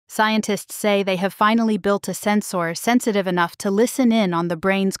Scientists say they have finally built a sensor sensitive enough to listen in on the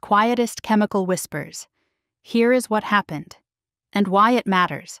brain's quietest chemical whispers. Here is what happened, and why it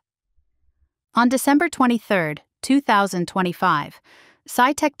matters. On December 23, 2025,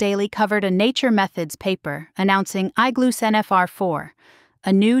 SciTechDaily covered a Nature Methods paper announcing iGluSNFR4,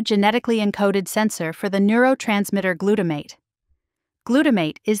 a new genetically encoded sensor for the neurotransmitter glutamate.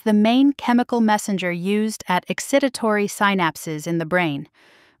 Glutamate is the main chemical messenger used at excitatory synapses in the brain,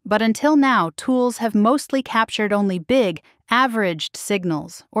 but until now, tools have mostly captured only big, averaged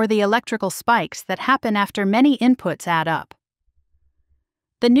signals or the electrical spikes that happen after many inputs add up.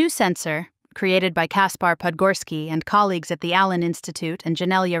 The new sensor, created by Kaspar Podgorski and colleagues at the Allen Institute and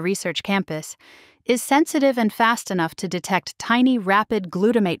Genelia Research Campus, is sensitive and fast enough to detect tiny, rapid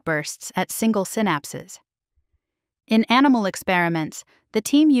glutamate bursts at single synapses. In animal experiments, the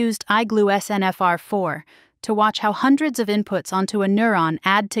team used iGluSNFR4 to watch how hundreds of inputs onto a neuron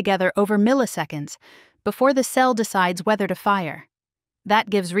add together over milliseconds before the cell decides whether to fire. That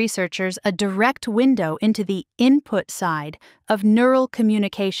gives researchers a direct window into the input side of neural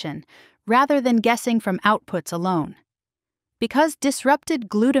communication, rather than guessing from outputs alone. Because disrupted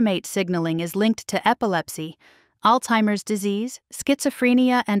glutamate signaling is linked to epilepsy, Alzheimer's disease,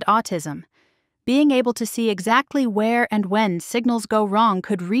 schizophrenia, and autism, being able to see exactly where and when signals go wrong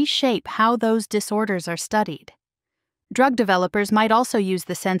could reshape how those disorders are studied. Drug developers might also use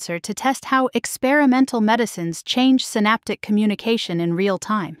the sensor to test how experimental medicines change synaptic communication in real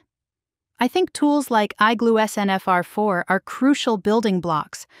time. I think tools like iGluSNFR4 are crucial building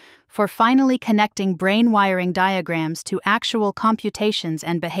blocks for finally connecting brain wiring diagrams to actual computations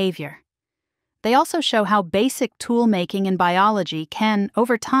and behavior. They also show how basic tool-making in biology can,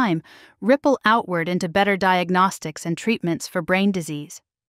 over time, ripple outward into better diagnostics and treatments for brain disease.